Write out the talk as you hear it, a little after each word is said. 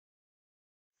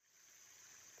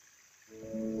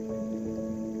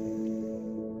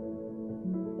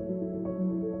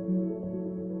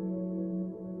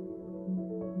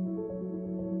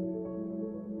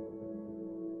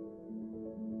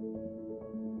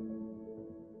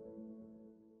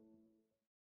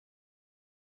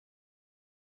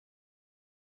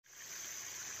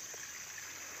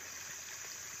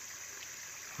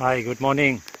Hi, good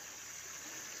morning.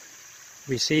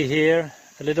 We see here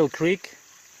a little creek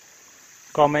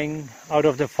coming out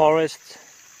of the forest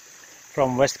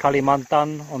from West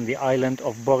Kalimantan on the island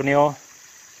of Borneo.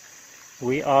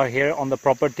 We are here on the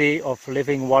property of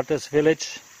Living Waters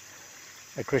Village,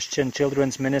 a Christian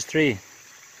children's ministry,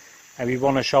 and we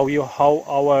want to show you how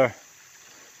our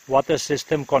water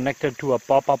system connected to a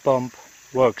Papa pump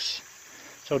works.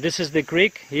 So this is the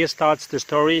creek. Here starts the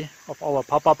story of our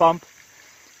Papa pump.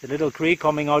 The little creek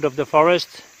coming out of the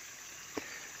forest.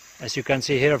 As you can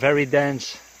see here, very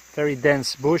dense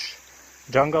bush,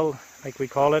 jungle, like we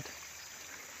call it.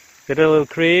 The little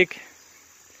creek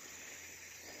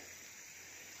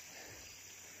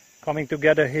coming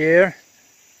together here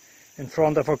in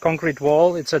front of a concrete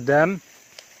wall. It's a dam.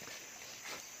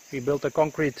 We built a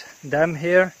concrete dam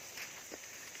here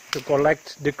to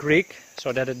collect the creek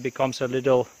so that it becomes a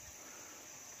little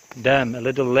dam, a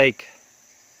little lake.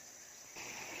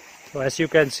 So as you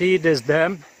can see, this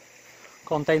dam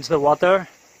contains the water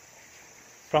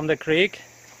from the creek.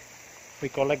 We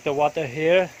collect the water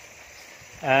here,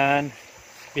 and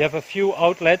we have a few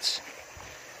outlets.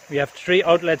 We have 3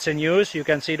 outlets in use. You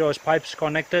can see those pipes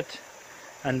connected,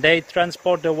 and they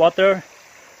transport the water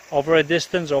over a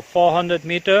distance of 400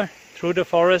 meters through the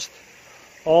forest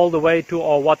all the way to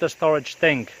our water storage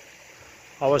tank,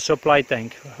 our supply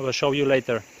tank. I will show you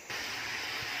later.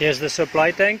 Here's the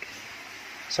supply tank.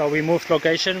 So we moved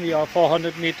location. We are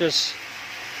 400 meters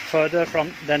further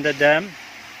than the dam.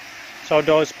 So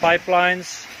those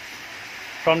pipelines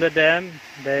from the dam,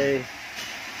 they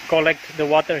collect the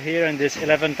water here in this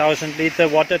 11,000 liter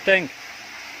water tank.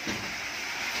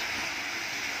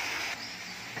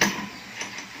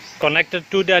 Connected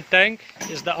to that tank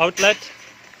is the outlet.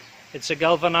 It's a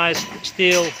galvanized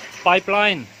steel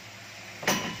pipeline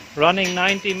running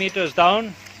 90 meters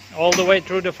down all the way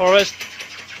through the forest,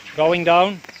 going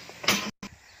down.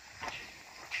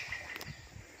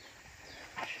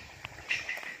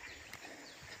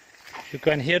 You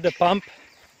can hear the pump.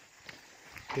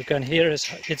 You can hear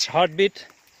its heartbeat.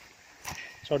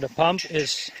 So the pump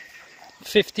is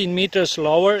 15 meters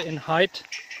lower in height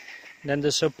than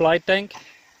the supply tank,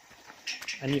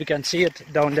 and you can see it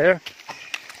down there.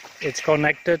 It's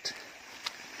connected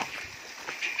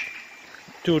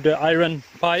to the iron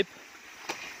pipe,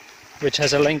 which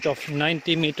has a length of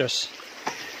 90 meters.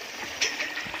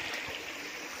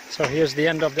 So here's the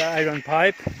end of the iron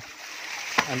pipe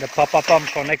and the Papa pump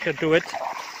connected to it.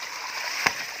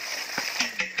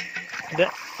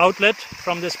 The outlet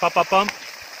from this Papa pump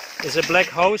is a black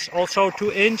hose, also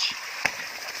 2-inch,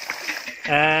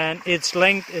 and its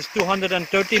length is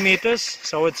 230 meters,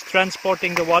 so it's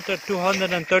transporting the water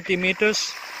 230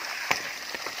 meters.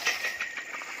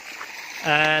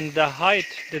 And the height,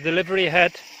 the delivery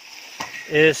head,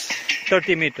 is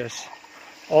 30 meters,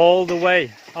 all the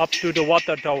way up to the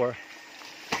water tower.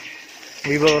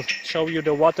 We will show you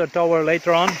the water tower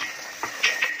later on.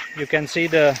 You can see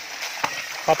the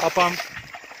Papa pump,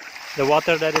 the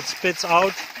water that it spits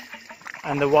out,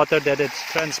 and the water that it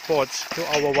transports to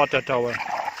our water tower.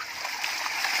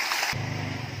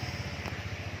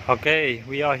 Okay,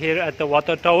 we are here at the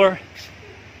water tower.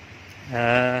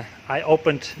 I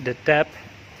opened the tap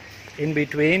in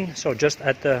between, so just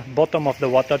at the bottom of the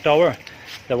water tower.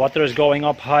 The water is going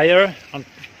up higher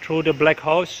through the black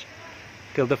hose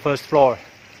till the first floor.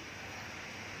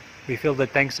 We fill the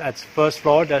tanks at first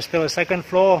floor. There's still a second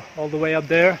floor all the way up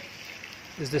there.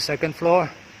 This is the second floor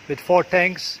with 4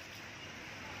 tanks.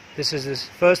 This is the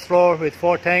first floor with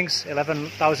 4 tanks,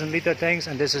 11,000 liter tanks,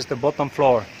 and this is the bottom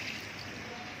floor.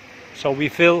 So we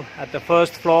fill at the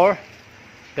first floor.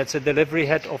 That's a delivery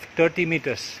head of 30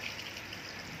 meters.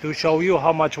 To show you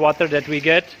how much water that we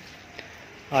get,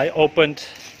 I opened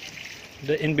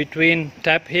the in-between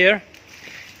tap here.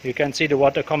 You can see the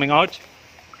water coming out.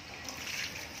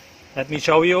 Let me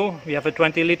show you. We have a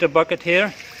 20 liter bucket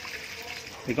here.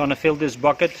 We're gonna fill this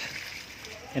bucket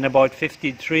in about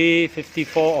 53,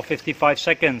 54 or 55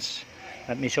 seconds.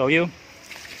 Let me show you.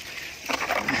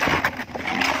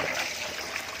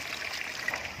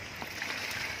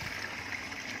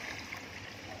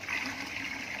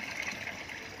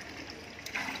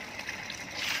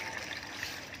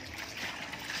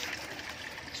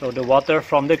 So the water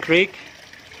from the creek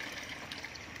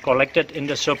collected in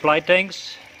the supply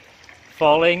tanks,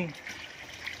 falling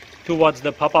towards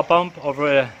the Papa pump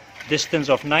over a distance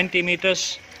of 90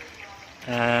 meters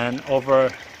and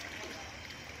over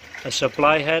a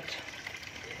supply head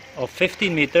of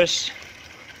 15 meters,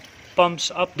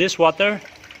 pumps up this water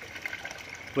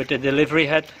with a delivery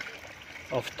head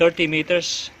of 30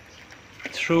 meters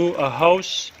through a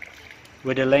hose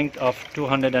with a length of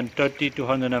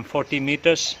 230-240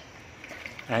 meters,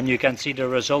 and you can see the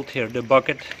result here. The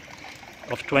bucket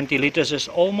of 20 liters is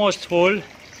almost full.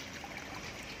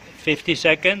 50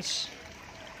 seconds.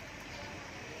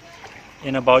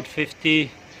 In about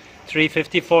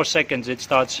 53-54 seconds it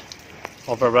starts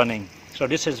overrunning. So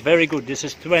this is very good. This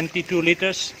is 22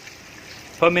 liters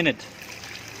per minute,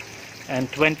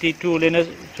 and 22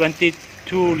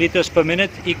 liters per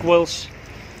minute equals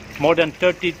more than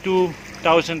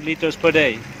 32,000 liters per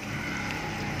day.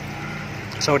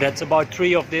 So that's about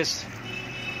three of these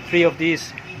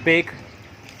big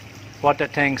water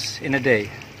tanks in a day.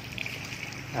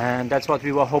 And that's what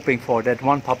we were hoping for, that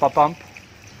one papa pump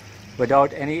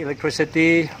without any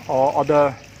electricity or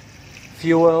other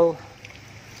fuel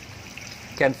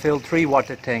can fill 3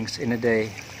 water tanks in a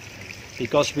day.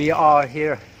 Because we are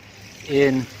here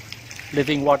in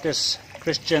Living Waters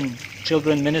Christian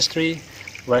Children Ministry,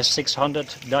 where 600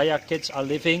 Daya kids are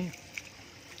living.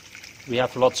 We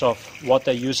have lots of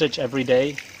water usage every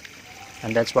day,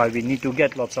 and that's why we need to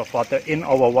get lots of water in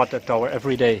our water tower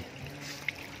every day.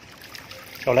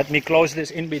 So let me close this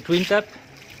in-between tap.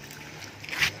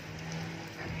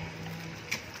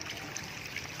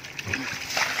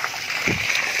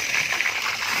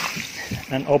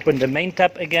 And open the main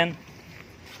tap again.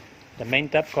 The main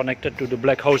tap connected to the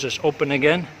black hose is open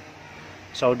again.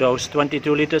 So those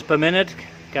 22 liters per minute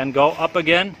can go up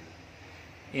again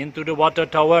into the water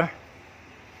tower.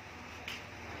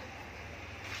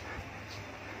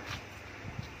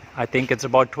 I think it's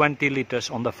about 20 liters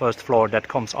on the first floor that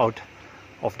comes out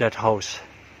of that hose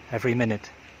every minute.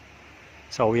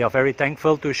 So we are very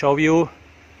thankful to show you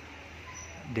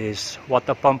this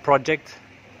water pump project.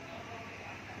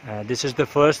 This is the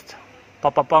first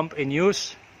papa pump in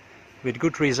use with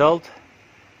good result,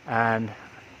 and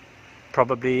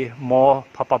probably more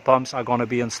papa pumps are going to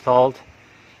be installed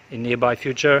in nearby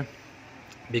future,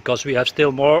 because we have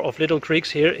still more of little creeks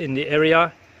here in the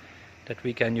area that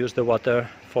we can use the water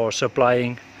for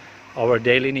supplying our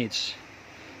daily needs.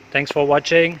 Thanks for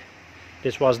watching.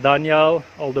 This was Daniel,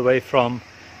 all the way from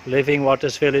Living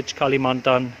Waters Village,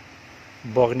 Kalimantan,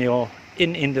 Borneo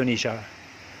in Indonesia.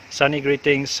 Sunny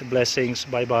greetings, blessings,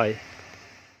 bye bye.